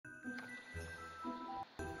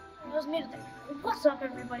it was me today. What's up,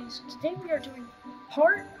 everybody? So today we are doing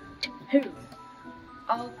part 2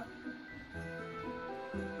 of...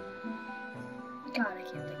 God, I can't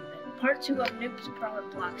think of it. Part 2 of Noob's Pro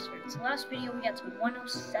and Blox friends. Last video we got to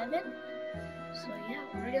 107. So yeah,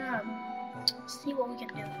 we're gonna see what we can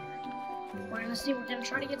do here. We're gonna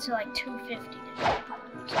try to get to like 250 today.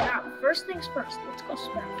 So now, first things first, let's go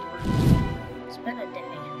spend for It's been a day.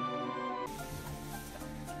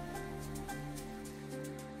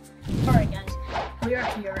 Alright guys, we are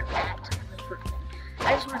here at the Fruitman.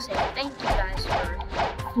 I just want to say thank you guys for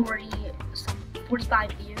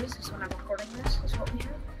 45 views. Is when I'm recording this, is what we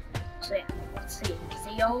have. So yeah, let's see.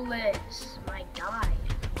 Zeolis, my guy.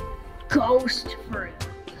 Ghost fruit.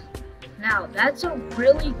 Now, that's a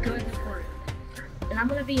really good fruit. And I'm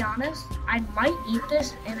gonna be honest, I might eat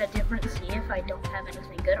this in a different sea if I don't have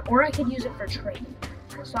anything good, or I could use it for trading.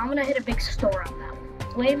 So I'm gonna hit a big store on that one.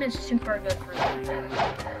 Flame is super good for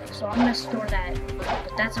that. So I'm gonna store that,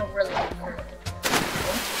 but that's a really good fruit.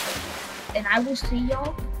 And I will see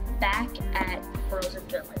y'all back at Frozen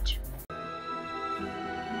Village.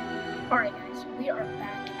 Alright guys, we are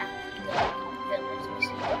back at the village. We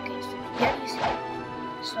see, okay, so the Yeti's here.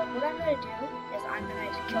 So what I'm gonna do is I'm gonna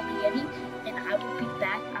kill the Yeti, and I will be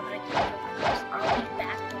back. I'm gonna kill the ghost. I'll be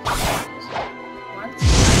back with you guys once.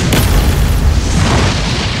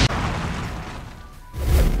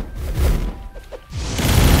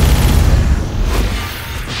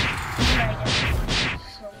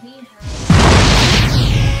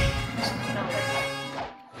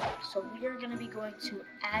 So we are going to be going to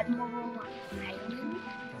Admiral Island,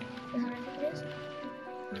 is that what it is?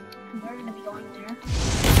 And we're going to be going there.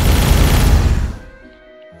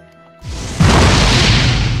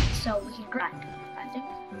 So we can grind, I think.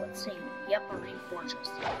 Let's see. Yep, Marine Fortress.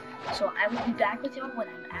 So I will be back with y'all when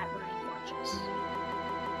I'm at Marine Fortress.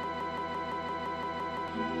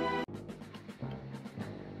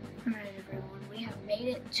 Alright everyone, we have made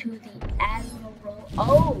it to the Admiral.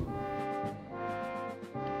 Oh!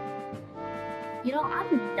 You know,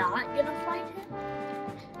 I'm not gonna fight him,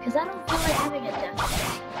 because I don't feel like having a death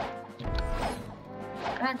mission.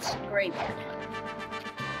 That's graveyard.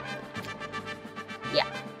 Yeah,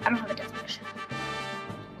 I don't have a death mission.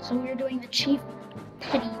 So we're doing the Chief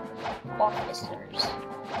Petty Officers.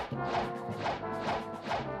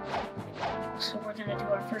 So we're gonna do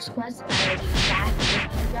our first quest, and I'll be back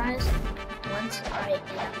with you guys once I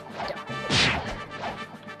am done.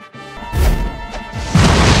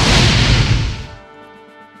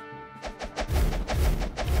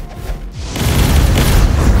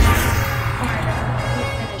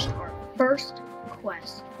 First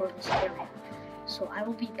quest for this area. So I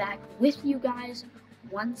will be back with you guys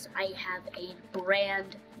once I have a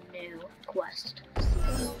brand new quest.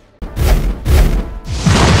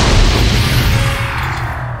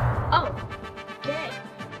 Oh, okay.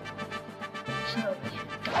 So we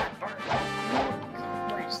got our new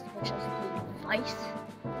quest, which is the Vice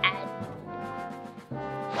Admiral.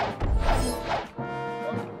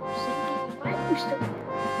 Why are you still here?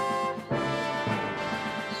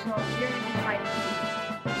 So we're going to be fighting the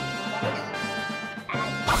Vice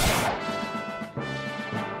Admiral.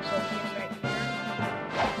 So he's right here.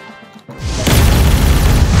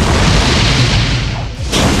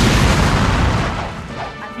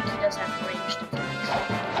 I think he does have ranged attacks.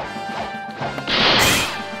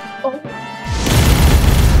 Oh!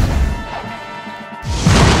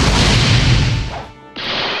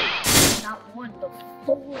 Not one, but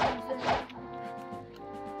 4 of them.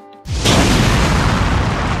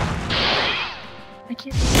 I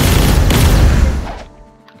can't.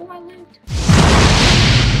 Oh, I lived.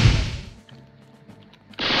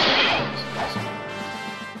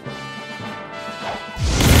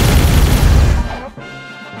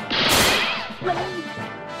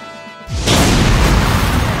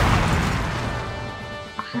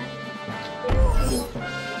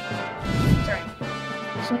 Sorry.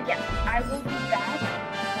 So yeah, I will be back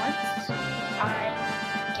once I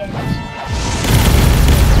get.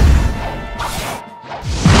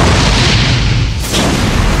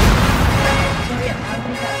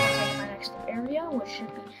 Which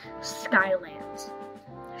should be Skylands.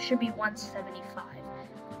 Should be 175.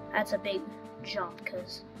 That's a big jump,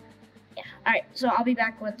 because, yeah. Alright, so I'll be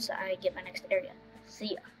back once I get my next area.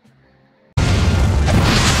 See ya.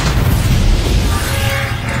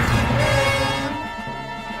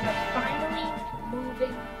 We're finally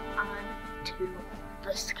moving on to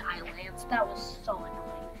the Skylands. That was so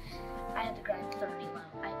annoying. I had to grind 30 low.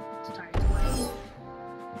 I started 20.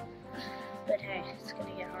 But hey, it's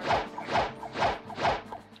gonna get harder.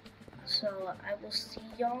 So I will see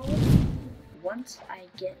y'all once I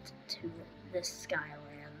get to the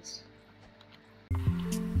Skylands.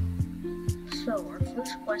 So, our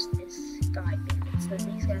first quest is Sky Bandits. So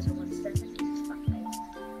these guys are 170. These fucking guys.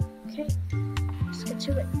 Okay, let's get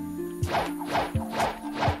to it.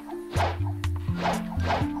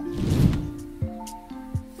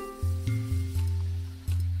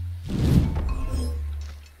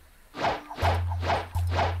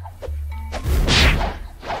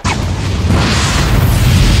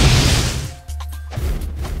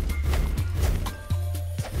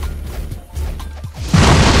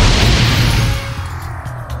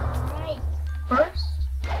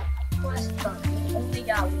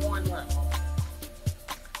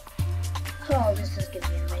 Oh, this is gonna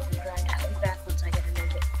be an amazing grind. I'll be back once I get a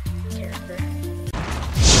new character.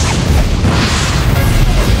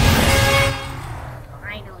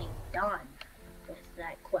 Finally done with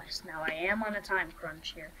that quest. Now I am on a time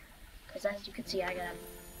crunch here, because as you can see, I got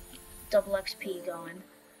double XP going,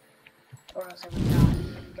 or else I would not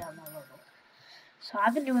have got my level. So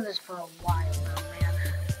I've been doing this for a while now, man.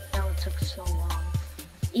 That one took so long,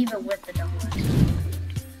 even with the double XP.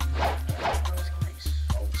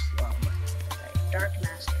 Dark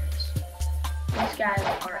Masters. These guys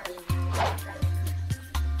are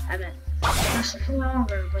I mean, they're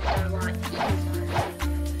stronger, but they're a lot easier.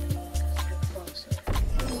 They're closer.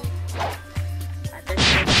 I bet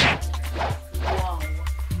whoa.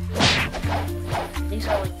 These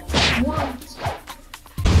are like the ones.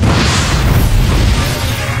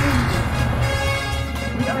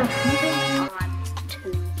 We are moving on to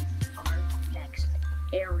our next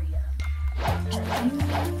area.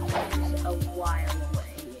 A while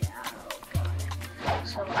away, yeah, oh god.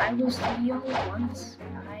 So I will see you once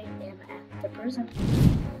I am at the prison.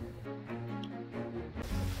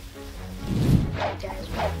 Alright guys,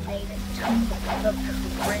 we have made it to the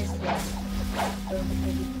prison. So we'll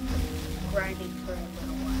be grinding for a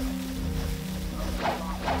little while.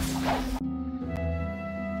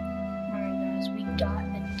 Alright guys, we got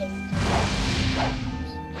the date.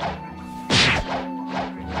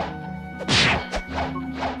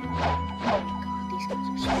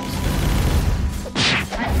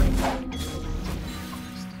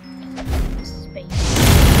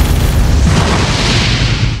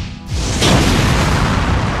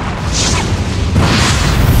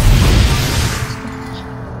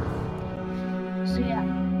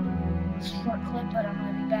 But I'm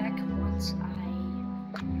gonna be back once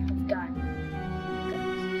I've done.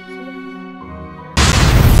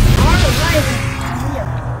 Alright, we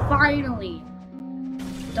are finally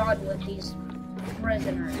done with these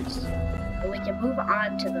prisoners. And we can move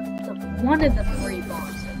on to the one of the 3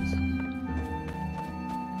 bosses.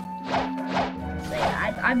 So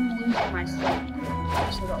yeah, I'm losing my sleep.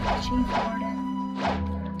 So the Chief Warden.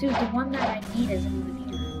 Dude, the one that I need isn't even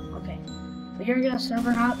here. Okay. But you're gonna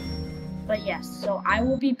server hop. But yes, so I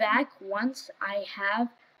will be back once I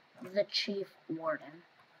have the Chief Warden.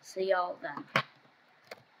 See y'all then.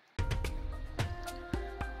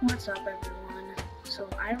 What's up, everyone? So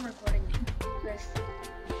I'm recording this,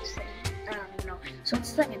 I don't even know. So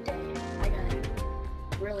it's the 2nd day. I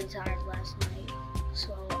got really tired last night.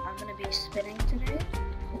 So I'm going to be spinning today.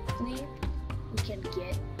 Hopefully we can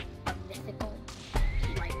get a mythical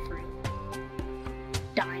light fruit.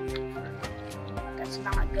 Diamond fruit. That's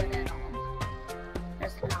not good at all.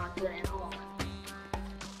 That's not good at all.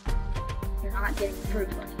 You're not getting fruit,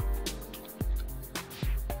 buddy.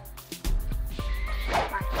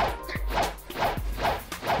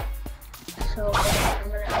 So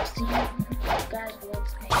I'll see you guys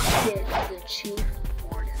once I get the Chief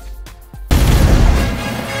Warden.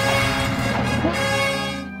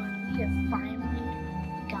 We have finally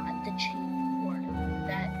got the Chief Warden.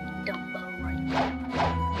 That Dumbo right there.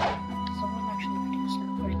 So I'm actually going to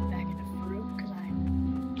start putting back into fruit because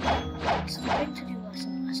I'm starting to do less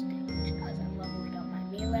and less damage as I'm leveling up my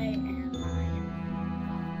melee and my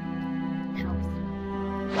health.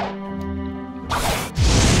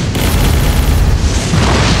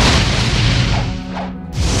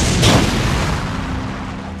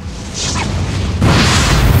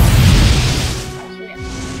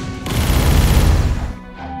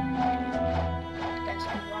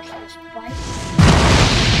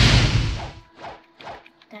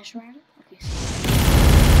 Dash around? Okay, so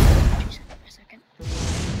a second.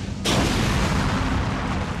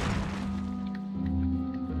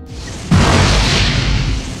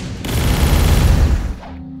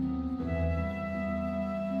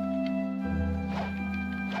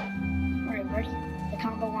 Alright, ready? The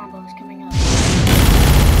combo wombo is coming up.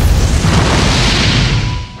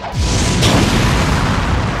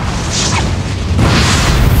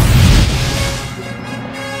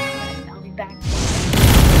 I'll be back.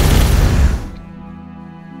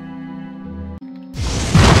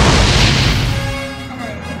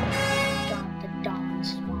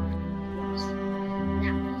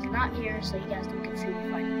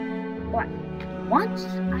 But once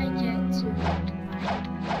I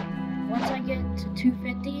get to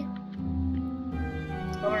 250,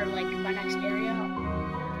 or like my next area, I'll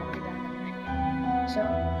do that in the video. So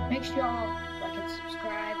make sure y'all like and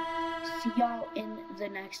subscribe. See y'all in the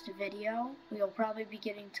next video. We'll probably be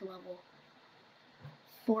getting to level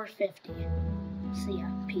 450. See ya.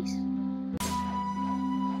 Peace.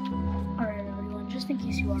 Alright everyone, just in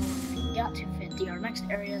case you are wondering, we got 250. Our next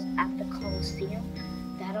area is at the Coliseum.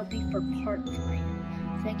 That'll be for part 3.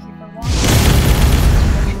 Thank you for watching.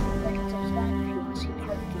 Like and subscribe if you want to see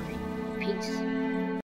part 3. Peace.